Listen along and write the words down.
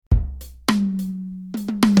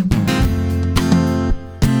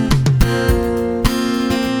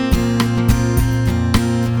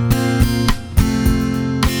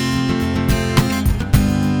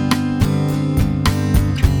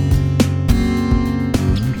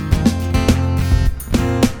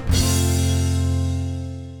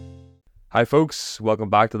Hi folks, welcome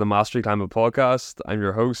back to the Mastery Climate Podcast. I'm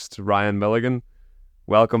your host, Ryan Milligan.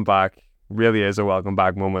 Welcome back. Really is a welcome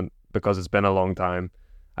back moment because it's been a long time.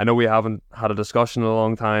 I know we haven't had a discussion in a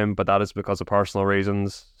long time, but that is because of personal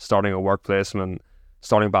reasons. Starting a work placement,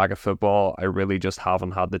 starting back at football, I really just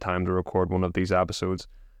haven't had the time to record one of these episodes.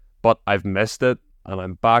 But I've missed it, and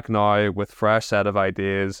I'm back now with fresh set of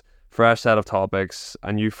ideas, fresh set of topics,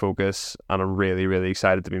 a new focus, and I'm really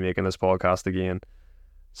excited to be making this podcast again.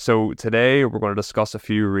 So today we're going to discuss a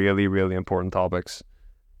few really important topics.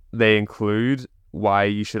 They include why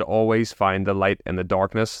you should always find the light in the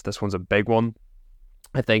darkness. This one's a big one.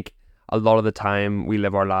 I think a lot of the time we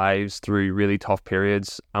live our lives through really tough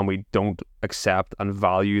periods and we don't accept and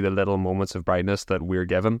value the little moments of brightness that we're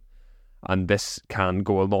given. And this can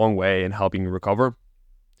go a long way in helping you recover.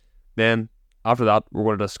 Then after that, we're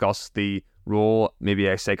going to discuss the role maybe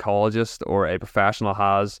a psychologist or a professional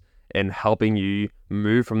has in helping you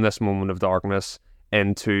move from this moment of darkness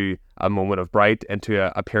into a moment of bright, into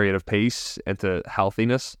a period of peace, into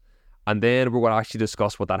healthiness. And then we're going to actually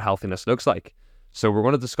discuss what that healthiness looks like. So we're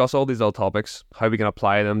going to discuss all these little topics, how we can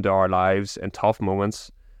apply them to our lives in tough moments,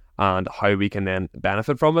 and how we can then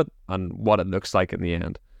benefit from it, and what it looks like in the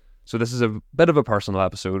end. So this is a bit of a personal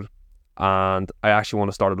episode, and I actually want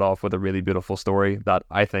to start it off with a really beautiful story that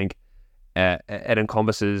I think it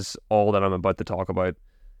encompasses all that I'm about to talk about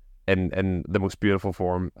in the most beautiful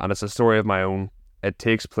form. And it's a story of my own. It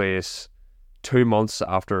takes place 2 months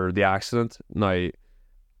after the accident. Now,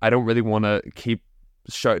 I don't really want to keep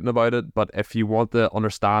shouting about it, but if you want to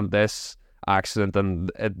understand this accident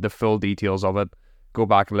and the full details of it, go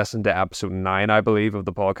back and listen to episode 9, I believe, of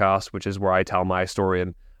the podcast, which is where I tell my story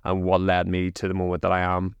and what led me to the moment that I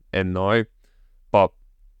am in now. But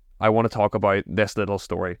I want to talk about this little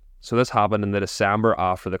story. So this happened in the December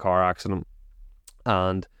after the car accident,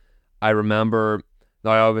 and I remember,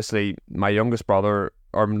 now obviously my youngest brother,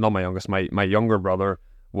 or not my youngest, my younger brother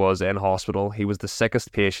was in hospital. He was the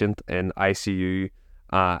sickest patient in ICU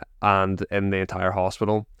and in the entire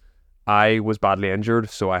hospital. I was badly injured,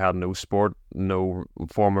 so I had no sport, no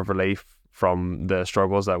form of relief from the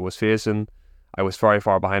struggles I was facing. I was very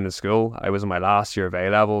far behind in school. I was in my last year of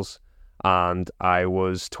A-levels, and I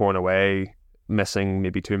was torn away, missing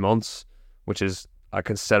maybe 2 months, which is a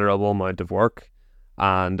considerable amount of work.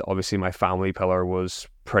 And obviously my family pillar was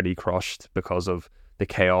pretty crushed because of the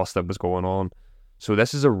chaos that was going on. So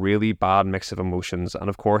this is a really bad mix of emotions. And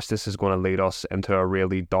of course, this is going to lead us into a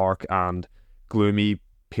really dark and gloomy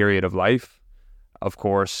period of life. Of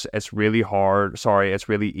course, it's really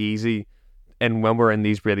easy. And when we're in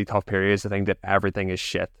these really tough periods, I think that everything is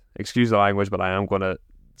shit. Excuse the language, but I am going to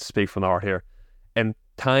speak from the heart here. In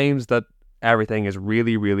times that everything is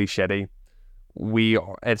really shitty,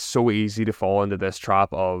 it's so easy to fall into this trap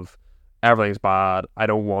of everything's bad, I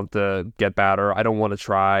don't want to get better, I don't want to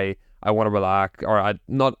try, I want to relax, or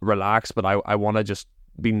not relax, but I want to just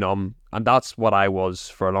be numb. And that's what I was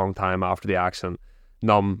for a long time after the accident.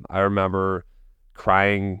 Numb. I remember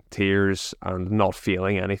crying tears and not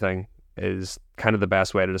feeling anything is kind of the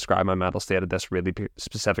best way to describe my mental state at this really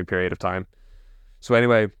specific period of time. So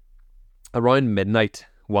anyway, around midnight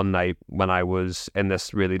one night when I was in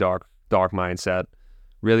this really dark mindset,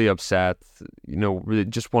 really upset, really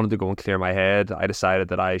just wanted to go and clear my head, I decided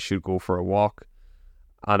that I should go for a walk.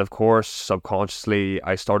 And of course, subconsciously,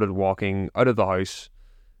 I started walking out of the house,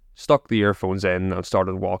 stuck the earphones in, and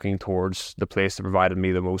started walking towards the place that provided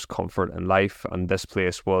me the most comfort in life. And this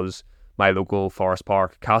place was my local forest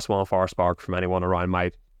park, Castlewellan Forest Park, from anyone around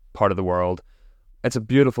my part of the world. It's a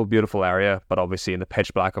beautiful area, but obviously in the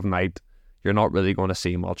pitch black of night, you're not really going to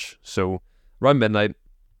see much. So around midnight,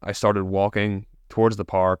 I started walking towards the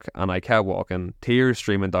park, and I kept walking, tears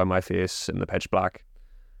streaming down my face in the pitch black.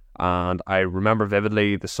 And I remember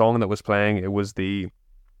vividly the song that was playing. It was the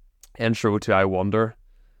intro to I Wonder,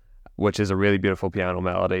 which is a really beautiful piano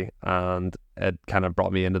melody, and it kind of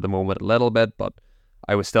brought me into the moment a little bit, but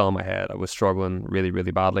I was still in my head. I was struggling really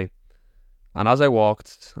badly. And as I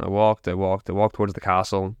walked towards the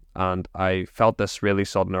castle, and I felt this really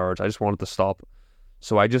sudden urge. I just wanted to stop.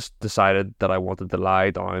 So I just decided that I wanted to lie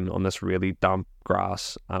down on this really damp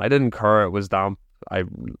grass. And I didn't care it was damp. I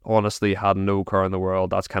honestly had no care in the world.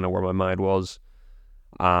 That's kind of where my mind was.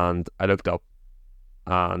 And I looked up,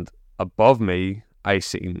 and above me, I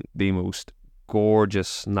seen the most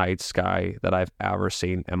gorgeous night sky that I've ever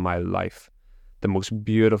seen in my life. The most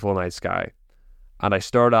beautiful night sky. And I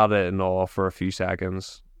stared at it in awe for a few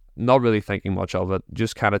seconds, not really thinking much of it,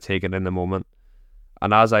 just kind of taking in the moment.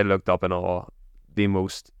 And as I looked up in awe, the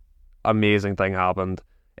most amazing thing happened.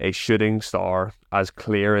 A shooting star, as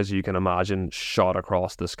clear as you can imagine, shot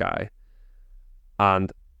across the sky.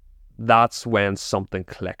 And that's when something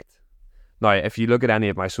clicked. Now, if you look at any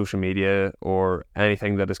of my social media or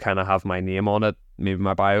anything that is kind of have my name on it, maybe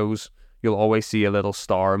my bios, you'll always see a little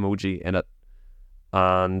star emoji in it.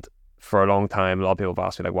 And for a long time, a lot of people have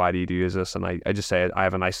asked me, like, why do you use this? And I just say, I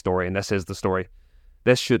have a nice story, and this is the story.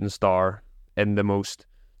 This shooting star in the most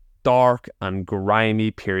dark and grimy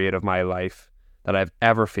period of my life that I've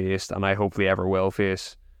ever faced, and I hopefully ever will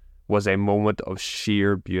face, was a moment of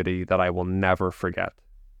sheer beauty that I will never forget.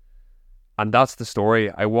 And that's the story.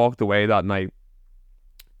 I walked away that night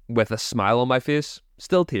with a smile on my face,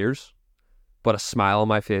 still tears, but a smile on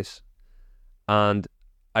my face. And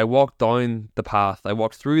I walked down the path. I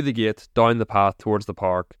walked through the gate, down the path towards the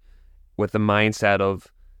park with the mindset of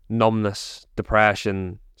numbness,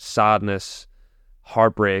 depression, sadness,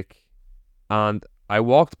 heartbreak. And I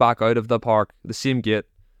walked back out of the park, the same gate,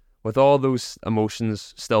 with all those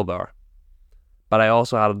emotions still there. But I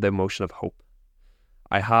also had the emotion of hope.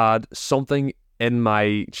 I had something in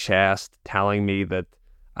my chest telling me that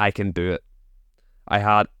I can do it. I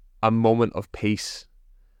had a moment of peace.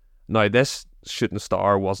 Now, this shooting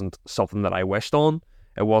star wasn't something that I wished on.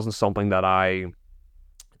 It wasn't something that I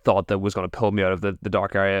thought that was going to pull me out of the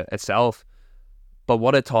dark area itself. But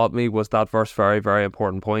what it taught me was that first very, very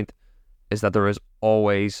important point, is that there is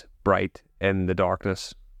always bright in the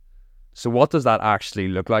darkness. So what does that actually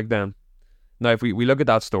look like then? Now, if we look at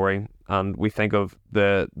that story and we think of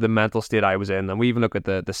the mental state I was in, and we even look at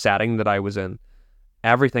the setting that I was in,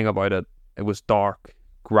 everything about it, it was dark,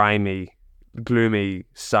 grimy, gloomy,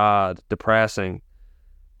 sad, depressing.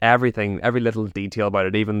 Everything, every little detail about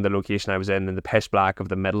it, even the location I was in the pitch black of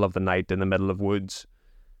the middle of the night in the middle of woods.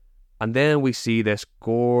 And then we see this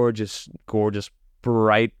gorgeous, gorgeous,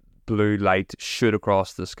 bright blue light shoot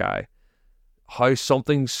across the sky. How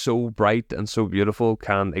something so bright and so beautiful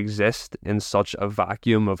can exist in such a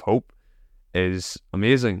vacuum of hope is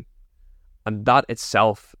amazing. And that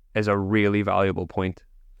itself is a really valuable point.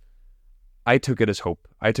 I took it as hope.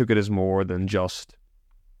 I took it as more than just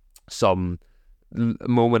some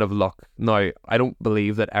moment of luck. Now, I don't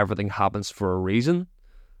believe that everything happens for a reason.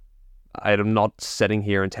 I am not sitting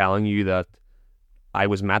here and telling you that I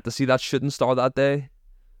was meant to see that shooting star that day.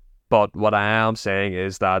 But what I am saying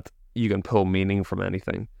is that you can pull meaning from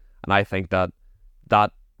anything. And I think that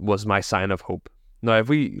that was my sign of hope. Now, if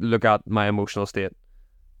we look at my emotional state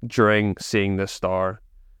during seeing this star,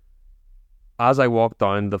 as I walked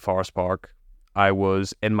down the forest park, I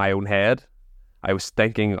was in my own head. I was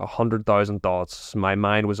thinking 100,000 thoughts. My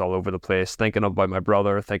mind was all over the place, thinking about my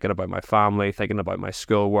brother, thinking about my family, thinking about my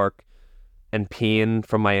schoolwork, in pain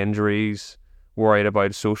from my injuries, worried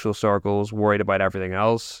about social circles, worried about everything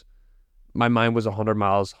else. My mind was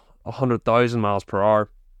 100,000 miles per hour.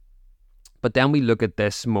 But then we look at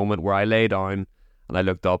this moment where I lay down and I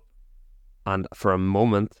looked up, and for a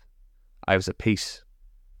moment I was at peace.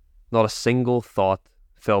 Not a single thought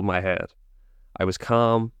filled my head. I was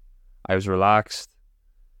calm. I was relaxed.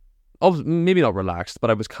 Oh, maybe not relaxed, but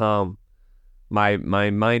I was calm. My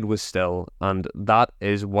mind was still, and that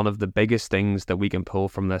is one of the biggest things that we can pull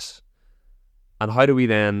from this. And how do we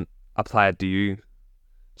then apply it to you?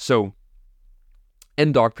 So,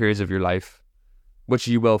 in dark periods of your life, which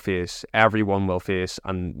you will face, everyone will face,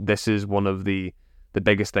 and this is one of the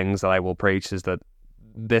biggest things that I will preach, is that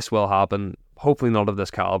this will happen, hopefully not of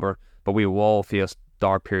this caliber, but we will all face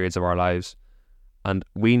dark periods of our lives. And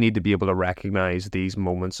we need to be able to recognize these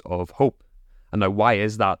moments of hope. And now, why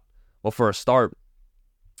is that? Well, for a start,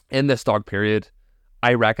 in this dark period,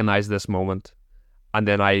 I recognized this moment, and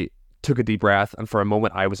then I took a deep breath, and for a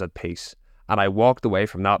moment I was at peace. And I walked away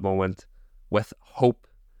from that moment with hope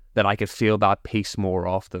that I could feel that peace more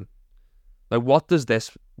often. Now, what does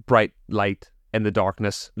this bright light in the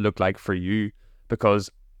darkness look like for you?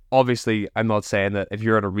 Because obviously, I'm not saying that if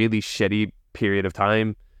you're in a really shitty period of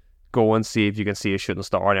time, go and see if you can see a shooting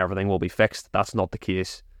star and everything will be fixed. That's not the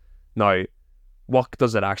case. Now, what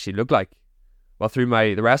does it actually look like? Well, through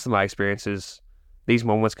the rest of my experiences, these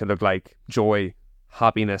moments can look like joy,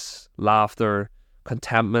 happiness, laughter,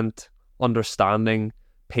 contentment, understanding,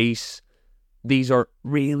 peace. These are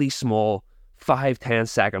really small 5-10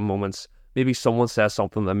 second moments. Maybe someone says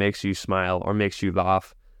something that makes you smile or makes you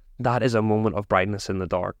laugh. That is a moment of brightness in the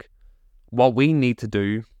dark. What we need to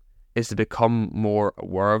do is to become more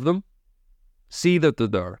aware of them. See that they're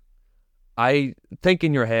there. I think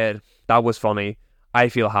in your head, that was funny. I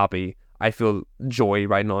feel happy. I feel joy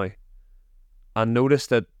right now. And notice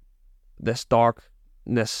that this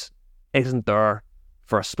darkness isn't there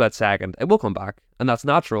for a split second. It will come back, and that's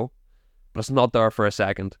natural, but it's not there for a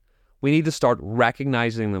second. We need to start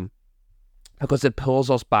recognizing them because it pulls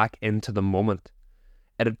us back into the moment.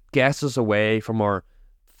 And it gets us away from our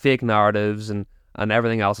fake narratives and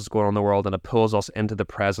everything else that's going on in the world, and it pulls us into the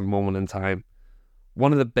present moment in time.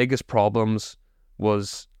 One of the biggest problems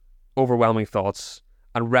was overwhelming thoughts,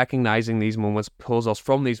 and recognizing these moments pulls us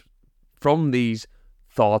from these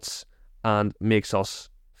thoughts and makes us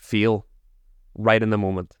feel right in the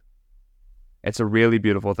moment. It's a really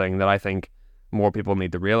beautiful thing that I think more people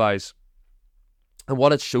need to realize. And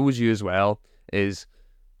what it shows you as well is,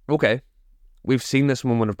 okay, we've seen this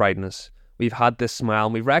moment of brightness. We've had this smile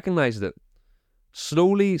and we've recognized it.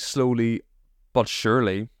 Slowly, but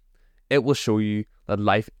surely, it will show you that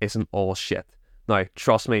life isn't all shit. Now,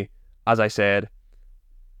 trust me, as I said,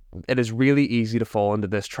 it is really easy to fall into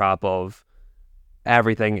this trap of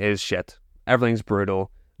everything is shit. Everything's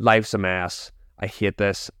brutal. Life's a mess. I hate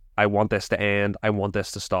this. I want this to end. I want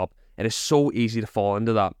this to stop. It is so easy to fall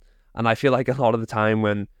into that. And I feel like a lot of the time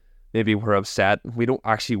when maybe we're upset, we don't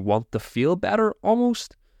actually want to feel better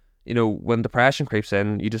almost. You know, when depression creeps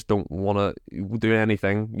in, you just don't want to do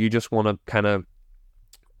anything. You just want to kind of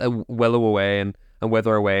willow away and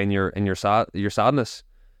wither away in your sadness.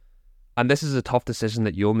 And this is a tough decision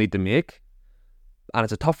that you'll need to make. And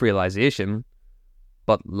it's a tough realization.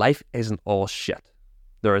 But life isn't all shit.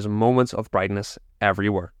 There is moments of brightness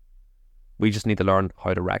everywhere. We just need to learn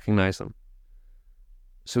how to recognize them.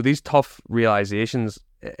 So these tough realizations,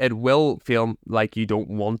 it will feel like you don't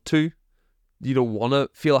want to. You don't want to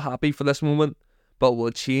feel happy for this moment, but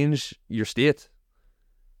will change your state.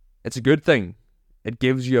 It's a good thing. It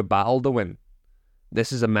gives you a battle to win.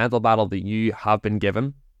 This is a mental battle that you have been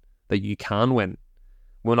given, that you can win.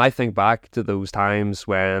 When I think back to those times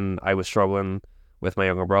when I was struggling with my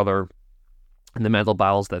younger brother and the mental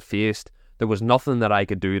battles that faced, there was nothing that I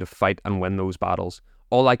could do to fight and win those battles.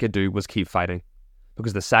 All I could do was keep fighting,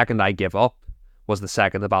 because the second I give up was the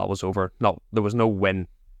second the battle was over. No, there was no win.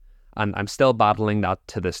 And I'm still battling that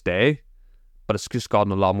to this day, but it's just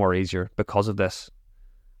gotten a lot more easier because of this.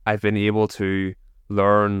 I've been able to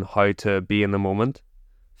learn how to be in the moment,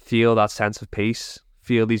 feel that sense of peace,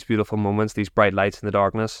 feel these beautiful moments, these bright lights in the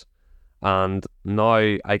darkness. And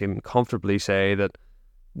now I can comfortably say that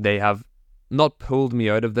they have not pulled me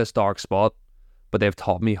out of this dark spot, but they've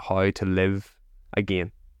taught me how to live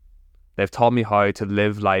again. They've taught me how to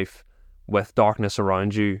live life with darkness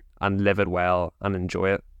around you and live it well and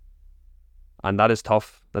enjoy it. And that is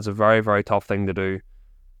tough. That's a very, very tough thing to do.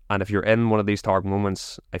 And if you're in one of these dark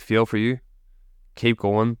moments, I feel for you. Keep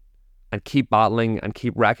going and keep battling and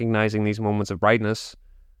keep recognizing these moments of brightness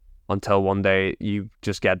until one day you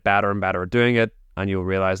just get better and better at doing it, and you'll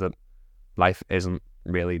realize that life isn't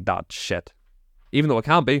really that shit. Even though it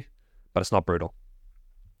can be, but it's not brutal.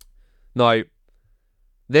 Now,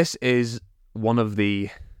 this is one of the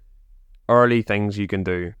early things you can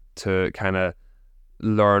do to kind of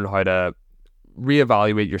learn how to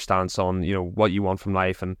reevaluate your stance on, you know, what you want from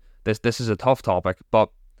life. And this is a tough topic, but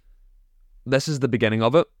this is the beginning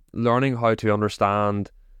of it. Learning how to understand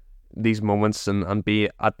these moments and be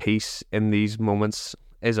at peace in these moments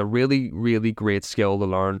is a really, really great skill to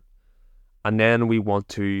learn. And then we want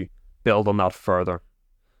to build on that further.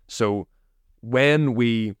 So when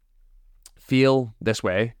we feel this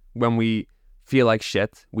way, when we feel like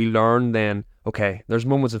shit, we learn then, okay, there's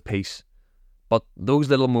moments of peace. But those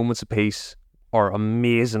little moments of peace are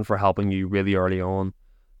amazing for helping you really early on.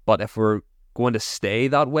 But if we're going to stay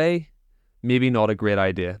that way, maybe not a great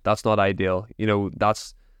idea. That's not ideal. You know,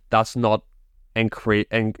 that's not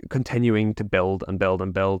continuing to build and build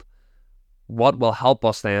and build. What will help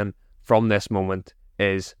us then from this moment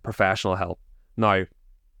is professional help. Now,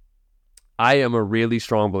 I am a really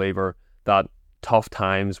strong believer that tough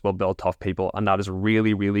times will build tough people, and that is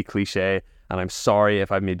really, really cliche, and I'm sorry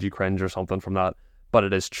if I've made you cringe or something from that, but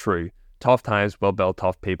it is true. Tough times will build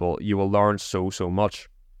tough people. You will learn so much.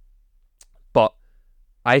 But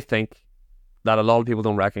I think that a lot of people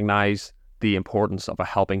don't recognize the importance of a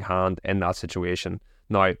helping hand in that situation.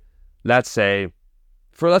 Now, let's talk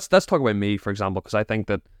about me, for example, because I think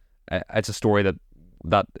that it's a story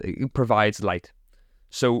that provides light.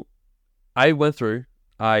 So I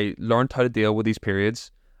learned how to deal with these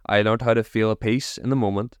periods. I learned how to feel at peace in the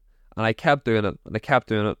moment, and I kept doing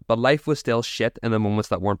it, but life was still shit in the moments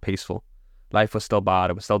that weren't peaceful. Life was still bad,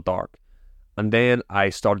 it was still dark. And then I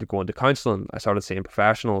started going to counselling. I started seeing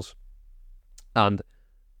professionals. And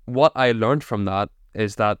what I learned from that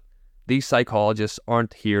is that these psychologists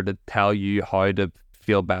aren't here to tell you how to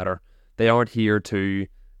feel better. They aren't here to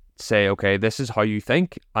say, okay, this is how you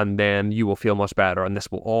think, and then you will feel much better, and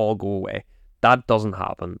this will all go away. That doesn't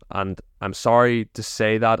happen. And I'm sorry to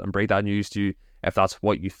say that and break that news to you if that's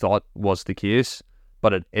what you thought was the case,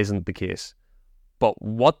 but it isn't the case. But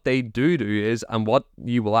what they do is, and what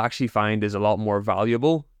you will actually find is a lot more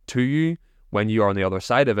valuable to you when you are on the other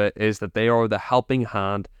side of it is that they are the helping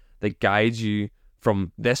hand that guides you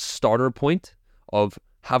from this starter point of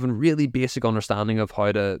having really basic understanding of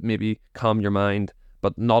how to maybe calm your mind,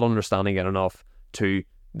 but not understanding it enough, to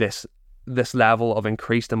this level of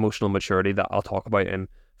increased emotional maturity that I'll talk about in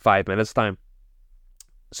 5 minutes time.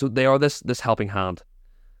 So they are this helping hand.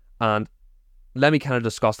 And let me kind of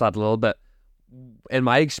discuss that a little bit. In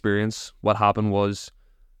my experience, what happened was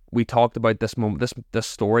we talked about this moment, this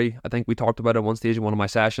story. I think we talked about it at one stage in one of my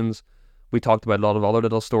sessions. We talked about a lot of other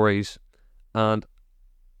little stories, and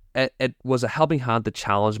it was a helping hand to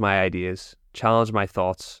challenge my ideas, challenge my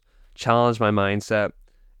thoughts, challenge my mindset.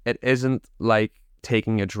 It isn't like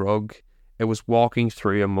taking a drug. It was walking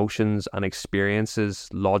through emotions and experiences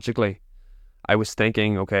logically. I was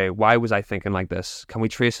thinking, okay, why was I thinking like this? Can we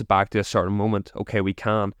trace it back to a certain moment? Okay, we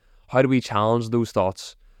can. How do we challenge those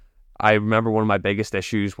thoughts? I remember one of my biggest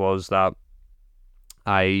issues was that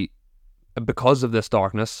because of this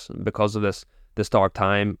darkness, because of this dark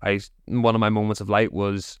time, one of my moments of light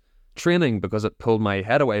was training, because it pulled my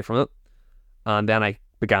head away from it. And then I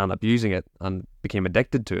began abusing it and became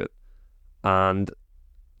addicted to it. And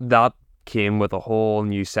that came with a whole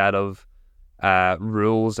new set of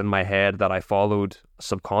rules in my head that I followed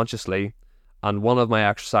subconsciously. And one of my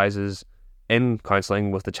exercises in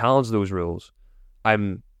counselling was to challenge those rules.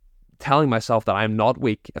 I'm telling myself that I'm not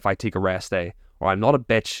weak if I take a rest day, or I'm not a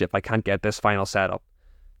bitch if I can't get this final setup.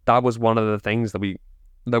 That was one of the things that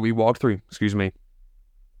we walked through. Excuse me.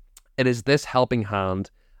 It is this helping hand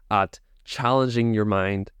at challenging your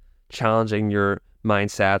mind, challenging your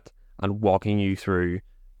mindset, and walking you through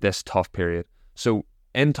this tough period. So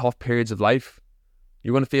in tough periods of life,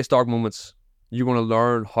 you're going to face dark moments. You're going to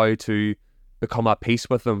learn how to become at peace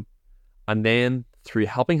with them. And then through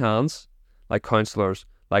helping hands, like counsellors,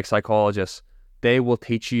 like psychologists, they will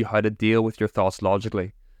teach you how to deal with your thoughts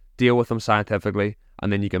logically, deal with them scientifically,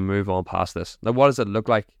 and then you can move on past this. Now, what does it look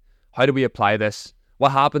like? How do we apply this?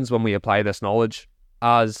 What happens when we apply this knowledge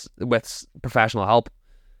as with professional help?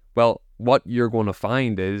 Well, what you're going to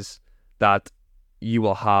find is that you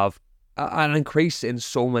will have an increase in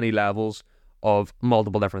so many levels of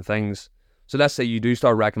multiple different things. So let's say you do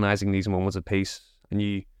start recognizing these moments of peace and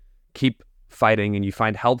you keep fighting and you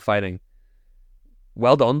find help fighting.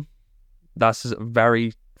 Well done. That's a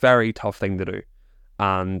very, very tough thing to do.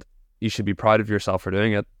 And you should be proud of yourself for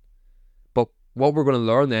doing it. But what we're going to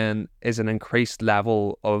learn then is an increased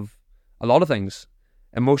level of a lot of things.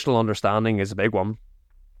 Emotional understanding is a big one.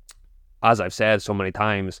 As I've said so many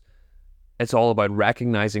times, it's all about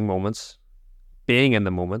recognizing moments, being in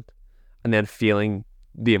the moment, and then feeling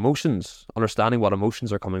the emotions, understanding what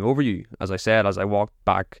emotions are coming over you. As I said, as I walked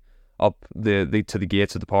back up to the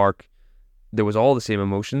gates of the park, there was all the same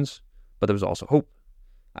emotions, but there was also hope.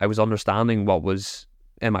 I was understanding what was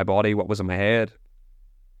in my body, what was in my head.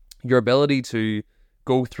 Your ability to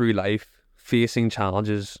go through life facing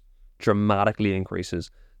challenges dramatically increases.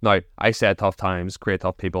 Now, I said tough times create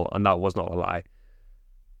tough people, and that was not a lie.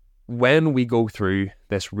 When we go through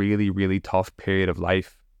this really, really tough period of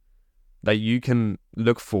life that you can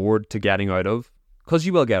look forward to getting out of, because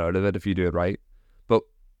you will get out of it if you do it right. But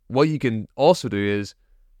what you can also do is,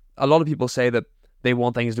 a lot of people say that they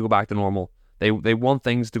want things to go back to normal. They want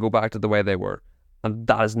things to go back to the way they were. And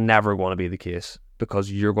that is never going to be the case,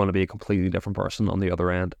 because you're going to be a completely different person on the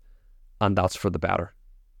other end. And that's for the better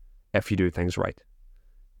if you do things right.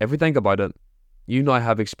 If you think about it, you now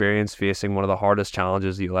have experience facing one of the hardest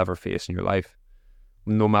challenges you'll ever face in your life,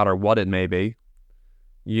 no matter what it may be.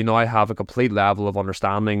 You now have a complete level of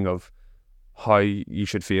understanding of how you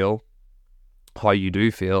should feel, how you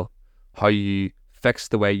do feel, how you fix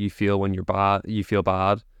the way you feel when you feel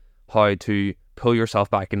bad, how to pull yourself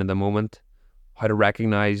back into the moment, how to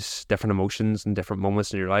recognize different emotions and different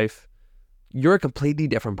moments in your life. You're a completely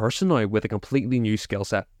different person now with a completely new skill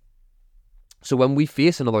set. So when we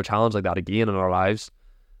face another challenge like that again in our lives,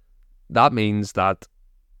 that means that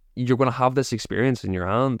you're going to have this experience in your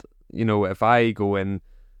hand. You know, if I go in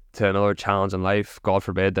to another challenge in life, God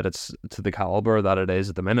forbid that it's to the caliber that it is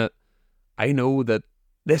at the minute, I know that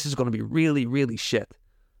this is going to be really, really shit.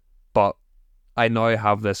 But I now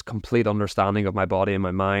have this complete understanding of my body and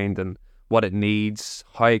my mind and what it needs,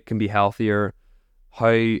 how it can be healthier, how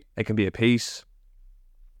it can be at peace.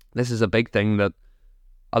 This is a big thing that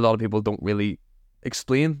a lot of people don't really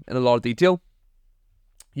explain in a lot of detail.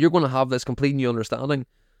 You're going to have this complete new understanding.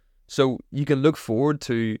 So you can look forward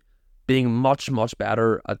to being much, much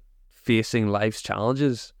better at facing life's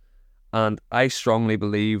challenges. And I strongly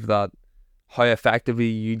believe that how effectively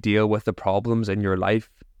you deal with the problems in your life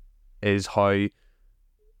is how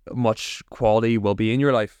much quality will be in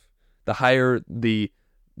your life. The higher the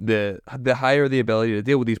the higher the ability to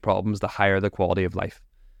deal with these problems, the higher the quality of life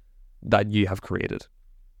that you have created.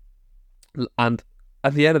 And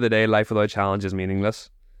at the end of the day, life without challenge is meaningless.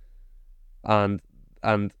 And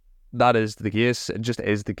that is the case. It just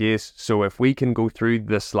is the case. So if we can go through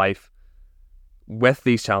this life with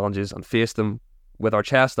these challenges and face them with our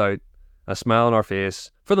chest out, a smile on our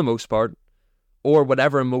face, for the most part, or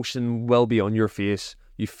whatever emotion will be on your face,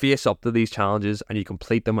 you face up to these challenges and you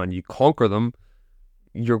complete them and you conquer them,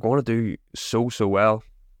 you're going to do so well.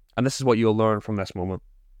 And this is what you'll learn from this moment.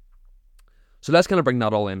 So let's kind of bring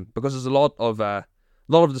that all in, because there's a lot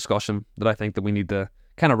of discussion that I think that we need to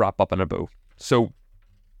kind of wrap up in a bow. So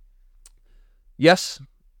yes,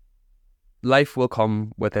 life will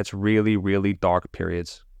come with its really, really dark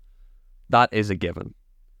periods. That is a given.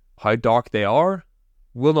 How dark they are,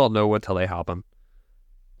 we'll not know until they happen.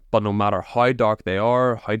 But no matter how dark they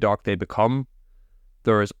are, how dark they become,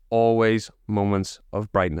 there is always moments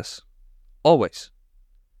of brightness. Always.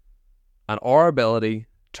 And our ability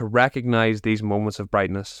to recognize these moments of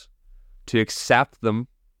brightness, to accept them,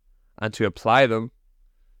 and to apply them,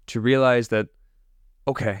 to realize that,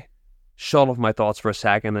 okay, shut off my thoughts for a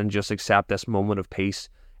second and just accept this moment of peace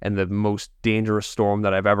in the most dangerous storm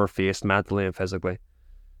that I've ever faced mentally and physically.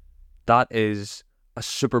 That is a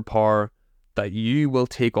superpower that you will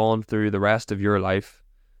take on through the rest of your life,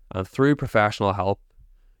 and through professional help,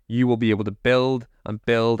 you will be able to build and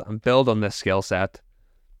build and build on this skill set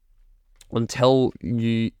until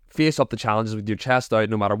you face up the challenges with your chest out,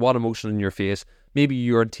 no matter what emotion in your face. Maybe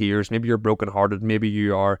you're in tears, maybe you're brokenhearted, maybe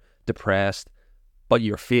you are depressed, but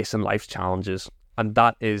you're facing life's challenges, and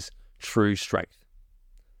that is true strength.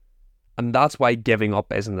 And that's why giving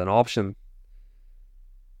up isn't an option.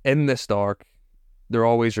 In this dark, there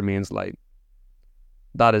always remains light.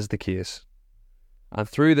 That is the case. And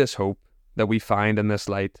through this hope that we find in this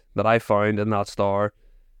light, that I found in that star,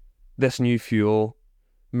 this new fuel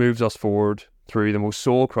moves us forward through the most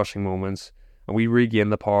soul-crushing moments, and we regain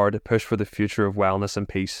the power to push for the future of wellness and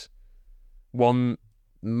peace. One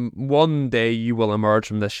day you will emerge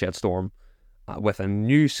from this shitstorm with a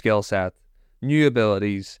new skill set, new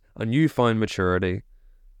abilities, a newfound maturity,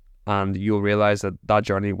 and you'll realize that that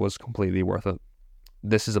journey was completely worth it.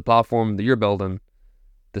 This is a platform that you're building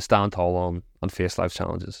to stand tall on and face life's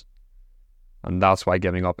challenges. And that's why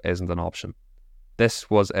giving up isn't an option. This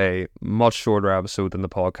was a much shorter episode than the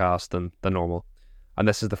podcast than normal. And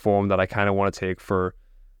this is the form that I kind of want to take for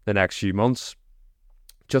the next few months,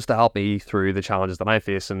 just to help me through the challenges that I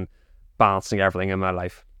face and balancing everything in my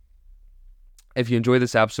life. If you enjoyed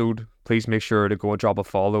this episode, please make sure to go and drop a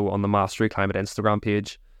follow on the Mastery Climate Instagram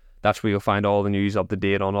page. That's where you'll find all the news up to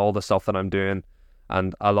date on all the stuff that I'm doing,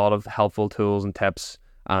 and a lot of helpful tools and tips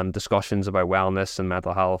and discussions about wellness and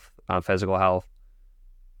mental health and physical health.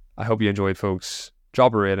 I hope you enjoyed, folks.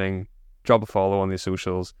 Drop a rating, drop a follow on the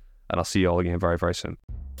socials, and I'll see you all again very, very soon.